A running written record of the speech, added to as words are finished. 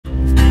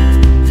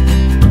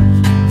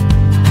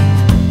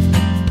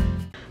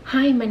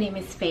Hi, my name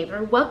is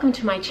Favor. Welcome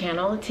to my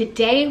channel.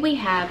 Today we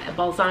have a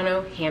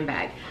Bolzano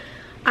handbag.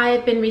 I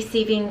have been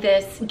receiving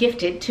this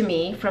gifted to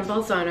me from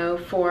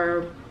Bolzano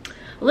for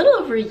a little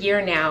over a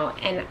year now,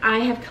 and I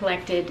have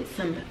collected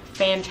some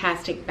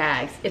fantastic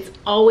bags. It's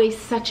always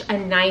such a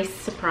nice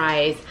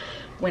surprise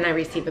when I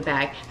receive a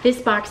bag.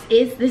 This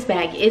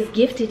bag is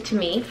gifted to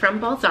me from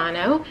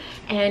Bolzano,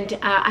 and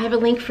I have a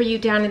link for you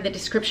down in the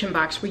description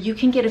box where you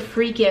can get a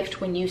free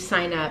gift when you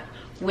sign up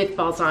with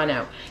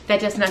Bolzano. That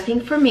does nothing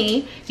for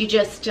me. You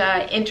just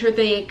enter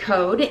the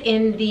code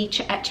in the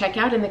at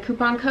checkout and the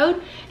coupon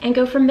code and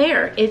go from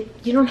there.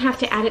 You don't have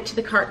to add it to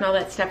the cart and all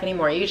that stuff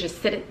anymore. You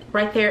just sit it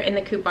right there in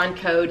the coupon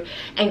code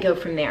and go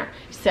from there.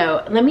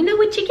 So let me know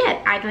what you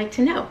get. I'd like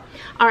to know.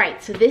 All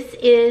right, so this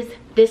is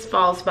this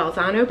fall's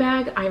Bolzano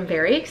bag. I'm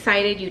very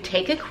excited. You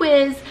take a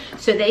quiz,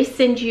 so they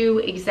send you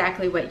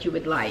exactly what you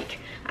would like.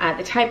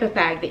 The type of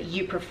bag that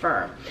you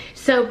prefer.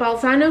 So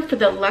Bolzano for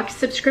the Luxe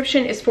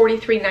subscription is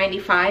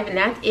 $43.95, and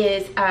that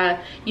is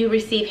you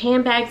receive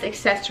handbags,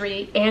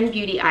 accessory, and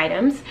beauty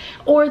items,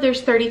 or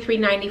there's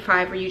 $33.95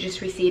 where you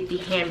just receive the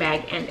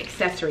handbag and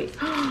accessories.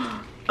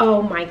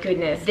 Oh my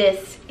goodness,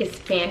 this is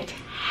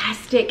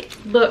fantastic.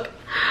 Look.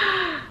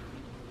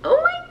 Oh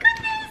my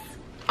goodness.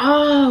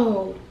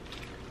 Oh,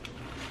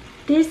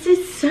 this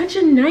is such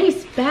a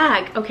nice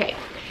bag. Okay.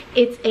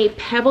 It's a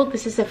pebbled,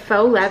 this is a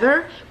faux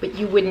leather, but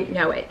you wouldn't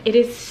know it. It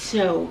is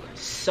so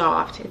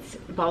soft. It's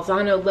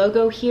Bolzano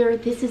logo here.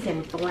 This is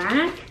in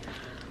black.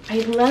 I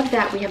love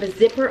that. We have a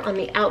zipper on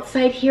the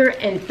outside here,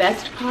 and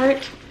best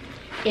part,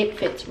 it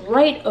fits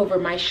right over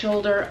my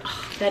shoulder.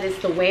 Oh, that is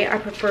the way I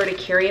prefer to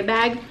carry a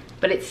bag,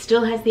 but it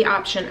still has the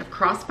option of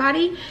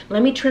crossbody.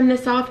 Let me trim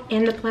this off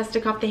and the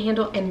plastic off the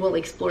handle, and we'll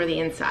explore the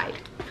inside.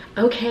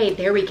 Okay,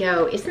 there we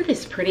go. Isn't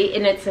this pretty?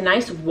 And it's a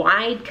nice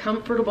wide,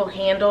 comfortable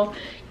handle,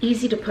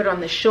 easy to put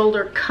on the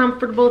shoulder,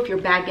 comfortable if your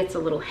bag gets a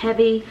little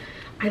heavy.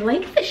 I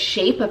like the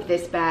shape of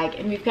this bag,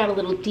 and we've got a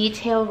little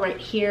detail right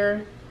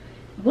here.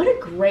 What a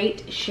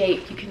great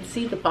shape. You can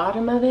see the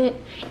bottom of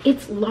it.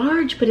 It's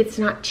large, but it's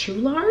not too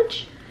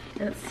large.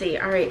 Let's see.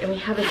 All right, and we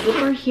have a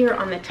zipper here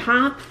on the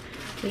top.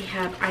 We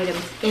have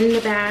items in the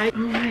bag.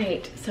 All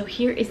right, so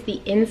here is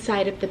the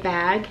inside of the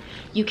bag.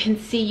 You can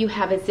see you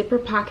have a zipper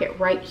pocket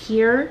right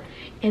here.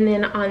 And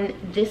then on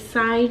this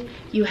side,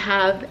 you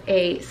have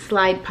a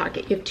slide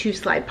pocket. You have two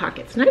slide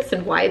pockets, nice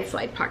and wide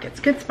slide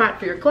pockets. Good spot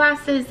for your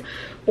glasses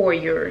or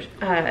your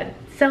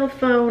cell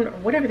phone or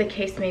whatever the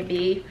case may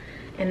be.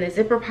 And the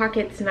zipper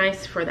pocket's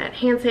nice for that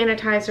hand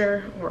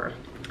sanitizer or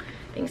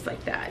things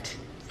like that.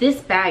 This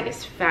bag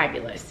is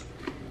fabulous.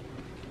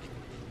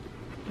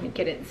 Let me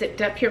get it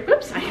zipped up here.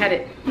 Oops, I had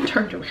it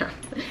turned around.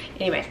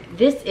 Anyway,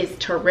 this is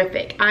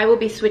terrific. I will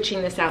be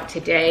switching this out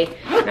today.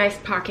 Nice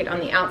pocket on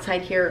the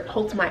outside here.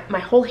 Holds my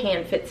whole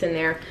hand fits in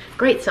there.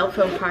 Great cell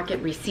phone pocket,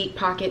 receipt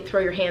pocket.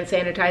 Throw your hand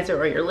sanitizer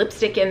or your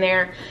lipstick in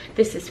there.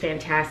 This is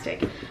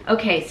fantastic.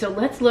 Okay, so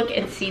let's look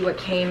and see what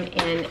came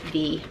in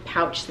the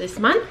pouch this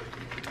month.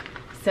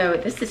 So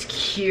this is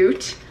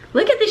cute.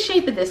 Look at the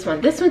shape of this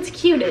one. This one's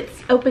cute. It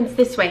opens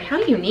this way. How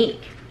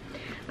unique.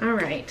 All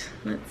right,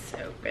 let's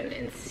open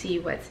and see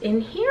what's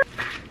in here.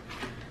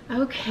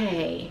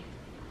 Okay,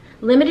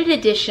 limited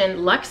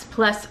edition Luxe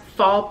Plus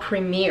Fall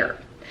Premiere.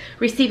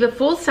 Receive a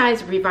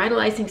full-size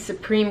Revitalizing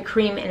Supreme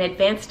Cream and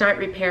Advanced Night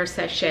Repair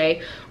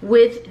Sachet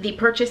with the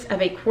purchase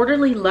of a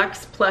quarterly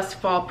Luxe Plus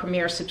Fall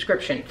Premiere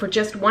subscription for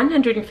just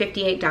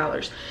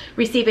 $158.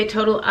 Receive a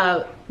total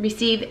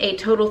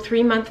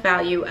 3-month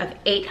value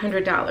of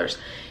 $800.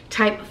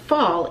 Type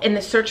fall in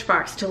the search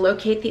box to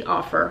locate the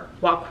offer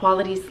while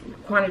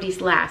quantities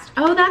last.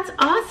 Oh, that's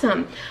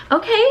awesome.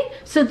 Okay,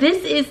 so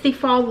this is the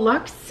Fall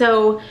Luxe.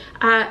 So,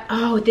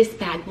 oh, this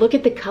bag, look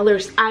at the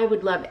colors. I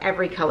would love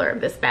every color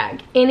of this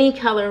bag. Any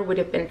color would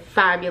have been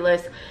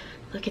fabulous.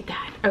 Look at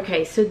that.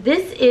 Okay, so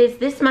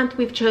this month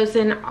we've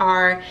chosen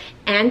our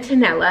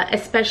Antonella,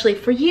 especially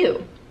for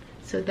you.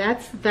 So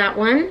that's that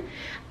one.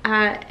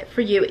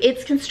 For you.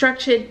 It's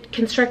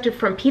constructed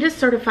from PETA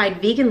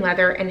certified vegan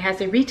leather and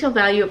has a retail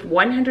value of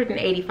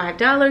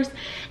 $185.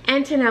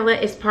 Antonella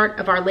is part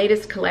of our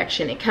latest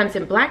collection. It comes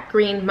in black,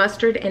 green,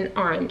 mustard, and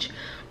orange.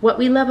 What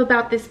we love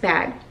about this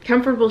bag: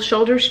 comfortable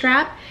shoulder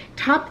strap,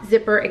 top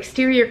zipper,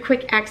 exterior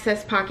quick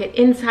access pocket,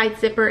 inside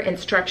zipper, and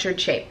structured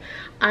shape.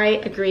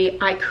 I agree.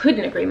 I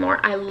couldn't agree more.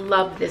 I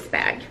love this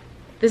bag.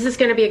 This is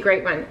going to be a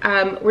great one.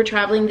 We're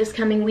traveling this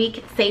coming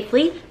week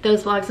safely.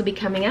 Those vlogs will be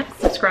coming up.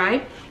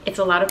 Subscribe. It's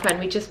a lot of fun.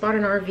 We just bought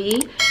an RV.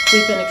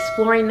 We've been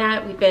exploring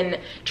that. We've been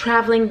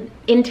traveling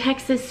in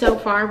Texas so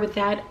far with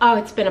that. Oh,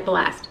 it's been a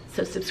blast.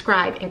 So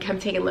subscribe and come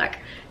take a look.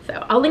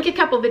 So I'll link a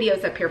couple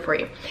videos up here for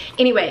you.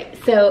 Anyway,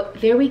 so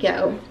there we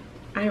go.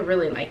 I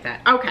really like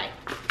that. Okay.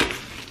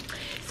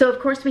 So of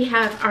course we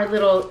have our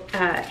little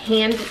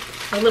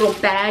our little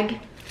bag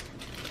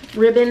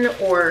ribbon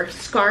or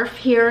scarf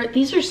here.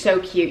 These are so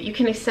cute. You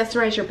can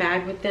accessorize your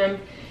bag with them,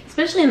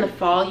 especially in the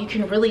fall. You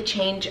can really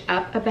change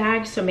up a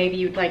bag. So maybe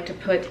you'd like to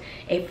put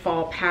a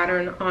fall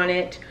pattern on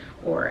it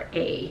or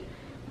a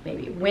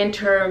maybe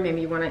winter,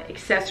 maybe you want to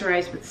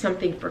accessorize with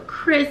something for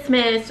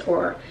Christmas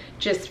or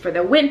just for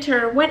the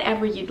winter,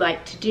 whatever you'd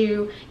like to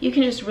do. You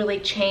can just really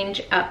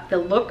change up the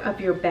look of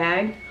your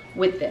bag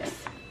with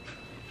this.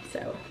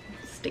 So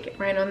stick it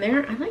right on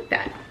there. I like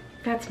that.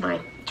 That's my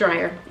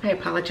dryer. I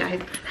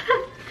apologize.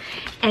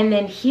 And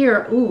then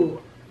here,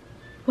 ooh,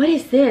 what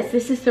is this?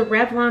 This is the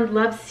Revlon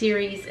Love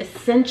Series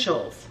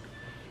Essentials.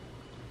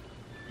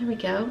 There we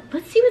go.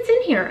 Let's see what's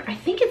in here. I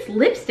think it's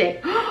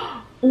lipstick.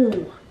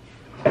 Ooh.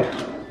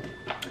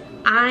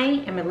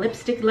 I am a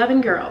lipstick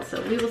loving girl,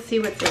 so we will see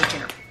what's in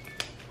here.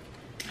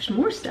 There's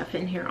more stuff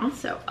in here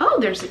also. Oh,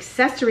 there's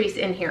accessories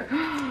in here.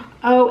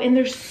 Oh, and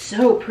they're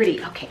so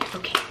pretty. Okay,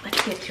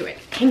 let's get to it.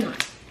 Hang on.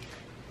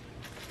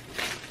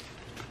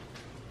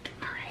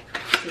 All right,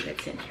 let's see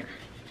what's in here.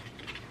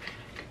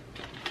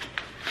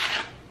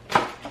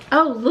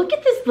 Oh, look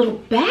at this little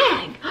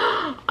bag.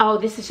 Oh,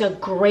 this is a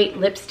great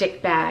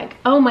lipstick bag.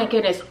 Oh my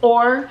goodness.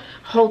 Or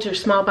hold your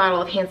small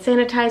bottle of hand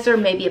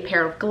sanitizer, maybe a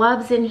pair of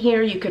gloves in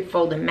here. You could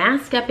fold a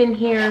mask up in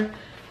here.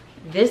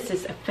 This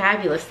is a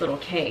fabulous little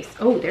case.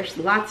 Oh, there's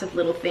lots of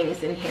little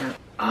things in here.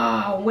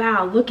 Oh,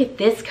 wow, look at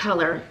this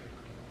color.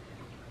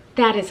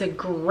 That is a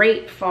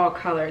great fall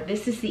color.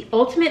 This is the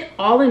Ultimate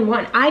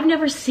All-in-One. I've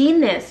never seen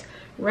this.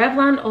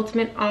 Revlon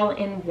Ultimate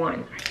All-in-One.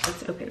 All right,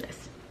 let's open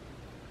this.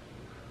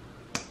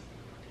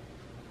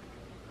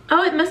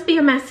 Oh, it must be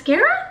a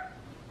mascara?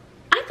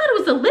 I thought it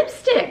was a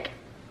lipstick.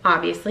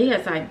 Obviously,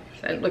 as I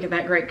said, look at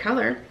that great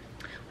color.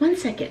 1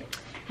 second.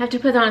 I have to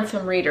put on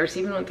some readers.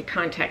 Even with the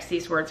context,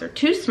 these words are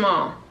too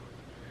small.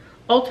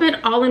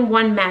 Ultimate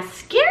All-in-One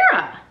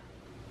Mascara.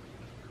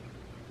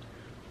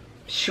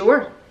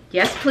 Sure.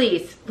 Yes,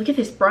 please. Look at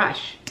this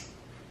brush.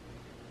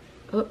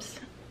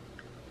 Oops.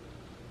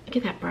 Look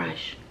at that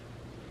brush.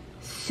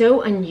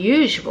 So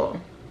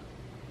unusual.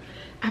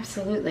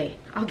 Absolutely.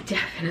 I'll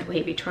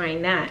definitely be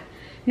trying that.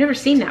 Never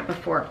seen that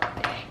before.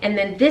 And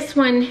then this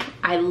one,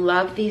 I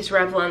love these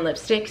Revlon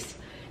lipsticks.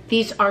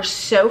 These are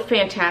so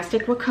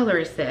fantastic. What color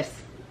is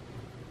this?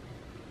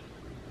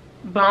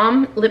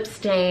 Balm Lip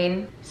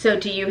Stain. So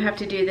do you have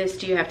to do this?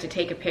 Do you have to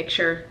take a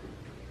picture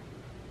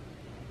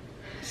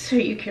so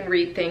you can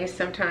read things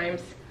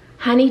sometimes?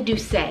 Honey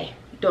Douce.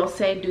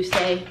 Dulce,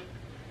 Douce.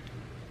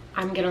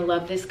 I'm gonna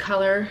love this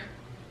color.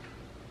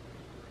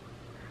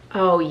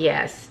 Oh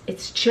yes,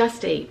 it's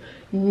just a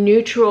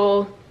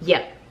neutral,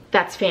 yep.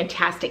 That's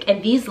fantastic.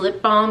 And these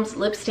lip balms,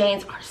 lip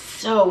stains are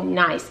so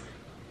nice.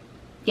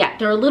 Yeah,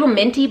 they're a little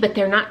minty, but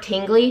they're not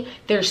tingly.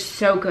 They're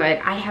so good.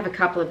 I have a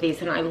couple of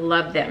these and I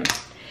love them.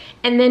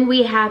 And then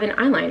we have an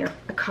eyeliner,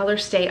 a Color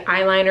Stay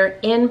eyeliner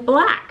in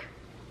black.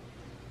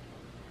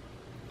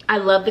 I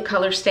love the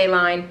Color Stay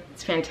line.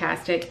 It's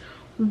fantastic.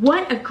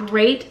 What a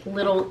great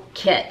little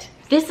kit.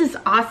 This is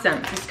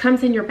awesome. This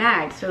comes in your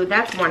bag, so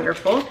that's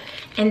wonderful.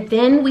 And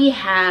then we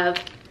have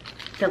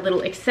the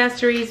little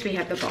accessories. We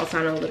have the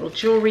Bolzano little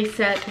jewelry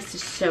set. This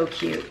is so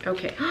cute.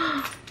 Okay.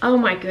 Oh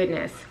my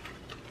goodness.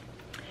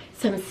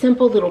 Some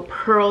simple little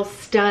pearl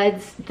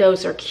studs.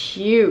 Those are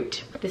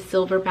cute. The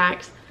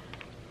silverbacks.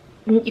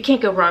 You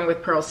can't go wrong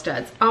with pearl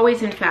studs.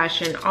 Always in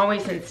fashion,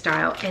 always in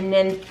style. And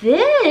then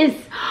this.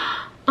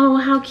 Oh,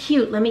 how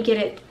cute. Let me get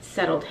it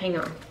settled. Hang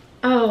on.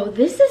 Oh,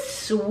 this is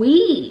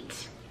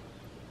sweet.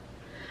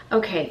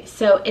 Okay,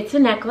 so it's a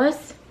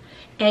necklace.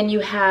 And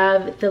you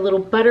have the little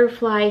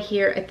butterfly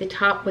here at the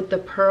top with the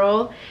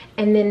pearl.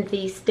 And then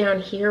these down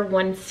here,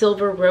 one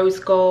silver, rose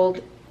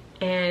gold,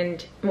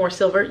 and more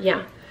silver.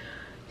 Yeah.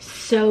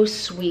 So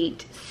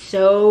sweet.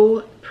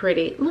 So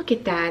pretty. Look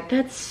at that.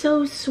 That's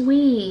so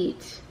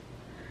sweet.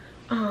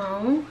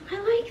 Oh, I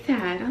like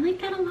that. I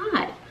like that a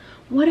lot.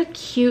 What a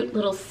cute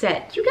little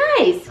set. You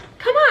guys,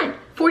 come on.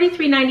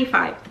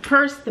 $43.95. The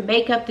purse, the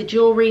makeup, the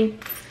jewelry.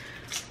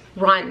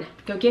 Run.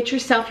 Go get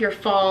yourself your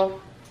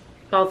fall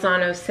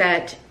Bolzano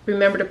set.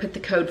 Remember to put the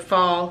code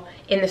FALL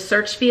in the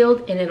search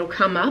field and it'll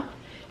come up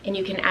and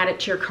you can add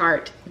it to your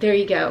cart. There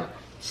you go.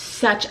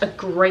 Such a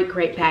great,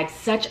 great bag.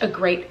 Such a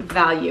great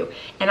value.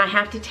 And I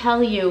have to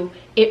tell you,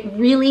 it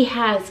really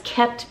has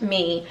kept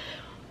me.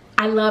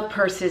 I love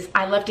purses.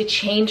 I love to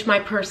change my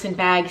purse and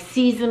bag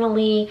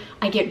seasonally.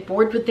 I get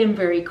bored with them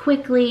very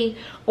quickly,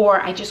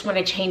 or I just want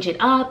to change it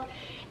up.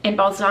 And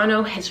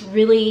Bolzano has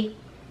really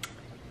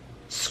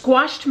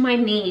squashed my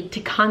need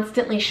to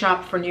constantly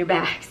shop for new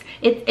bags.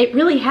 It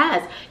really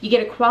has. You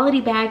get a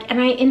quality bag and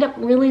I end up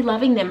really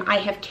loving them. I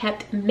have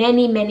kept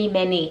many, many,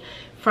 many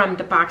from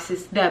the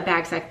boxes, the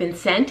bags I've been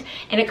sent,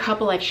 and a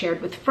couple I've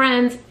shared with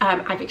friends.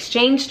 I've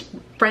exchanged,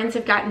 friends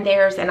have gotten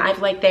theirs and I've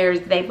liked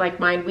theirs, they've liked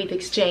mine, we've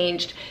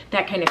exchanged,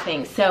 that kind of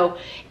thing. So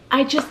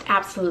I just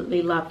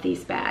absolutely love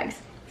these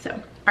bags. So,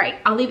 all right,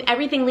 I'll leave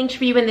everything linked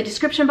for you in the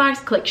description box.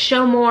 Click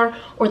show more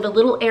or the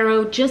little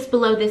arrow just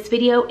below this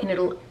video and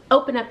it'll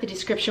open up the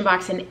description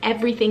box and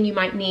everything you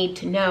might need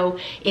to know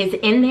is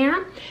in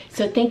there.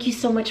 So thank you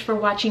so much for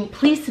watching.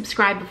 Please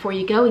subscribe before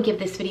you go and give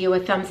this video a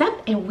thumbs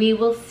up and we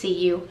will see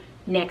you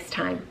next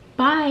time.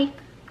 Bye.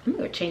 I'm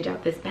gonna go change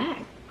out this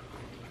bag.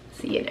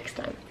 See you next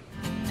time.